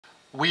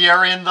We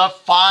are in the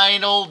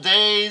final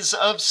days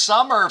of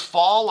summer.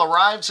 Fall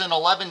arrives in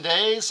 11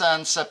 days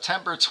on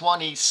September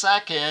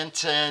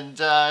 22nd,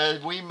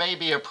 and we may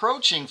be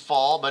approaching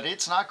fall, but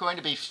it's not going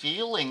to be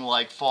feeling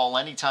like fall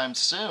anytime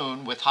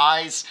soon, with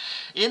highs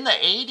in the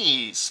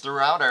 80s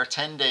throughout our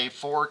 10-day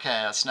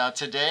forecast. Now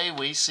today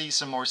we see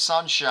some more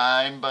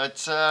sunshine,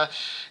 but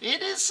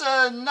it is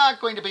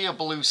not going to be a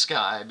blue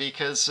sky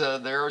because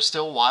there are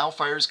still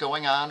wildfires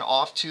going on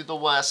off to the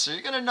west, so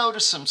you're going to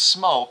notice some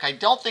smoke. I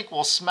don't think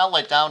we'll smell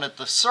it down at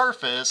the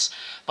surface,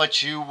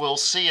 but you will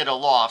see it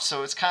aloft.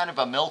 So it's kind of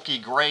a milky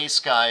gray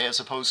sky as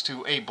opposed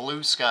to a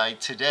blue sky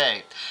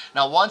today.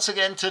 Now once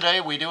again today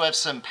we do have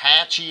some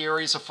patchy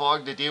areas of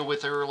fog to deal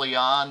with early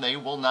on. They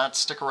will not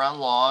stick around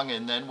long,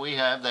 and then we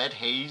have that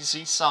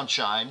hazy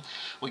sunshine.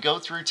 We go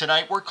through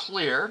tonight, we're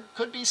clear.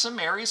 Could be some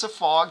areas of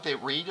fog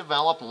that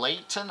redevelop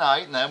late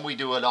tonight, and then we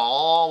do it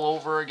all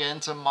over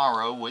again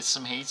tomorrow with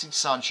some hazy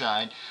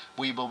sunshine.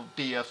 We will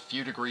be a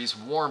few degrees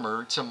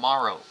warmer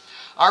tomorrow.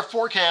 Our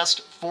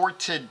forecast for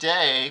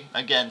today,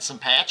 again, some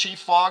patchy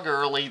fog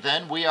early,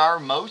 then we are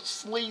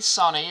mostly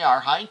sunny. Our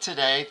high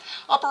today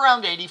up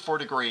around 84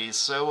 degrees,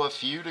 so a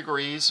few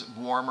degrees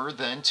warmer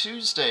than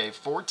Tuesday.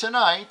 For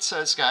tonight,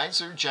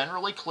 skies are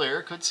generally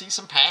clear. Could see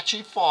some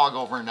patchy fog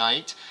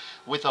overnight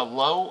with a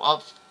low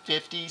of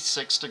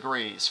 56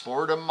 degrees.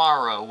 For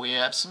tomorrow, we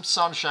have some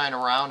sunshine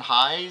around,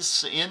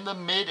 highs in the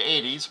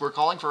mid-80s. We're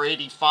calling for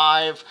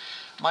 85.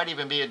 Might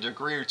even be a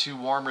degree or two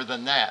warmer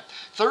than that.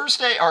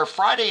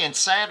 Friday and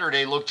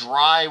Saturday look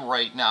dry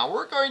right now.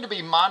 We're going to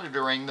be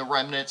monitoring the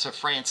remnants of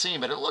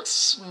Francine, but it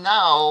looks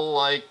now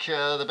like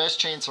the best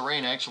chance of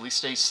rain actually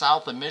stays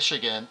south of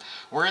Michigan.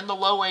 We're in the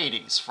low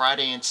 80s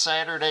Friday and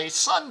Saturday.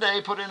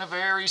 Sunday put in a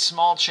very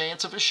small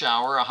chance of a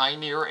shower, a high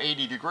near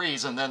 80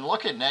 degrees, and then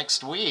look at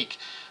next week.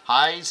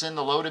 Highs in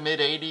the low to mid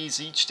 80s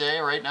each day.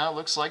 Right now it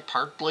looks like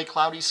partly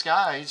cloudy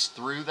skies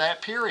through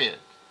that period.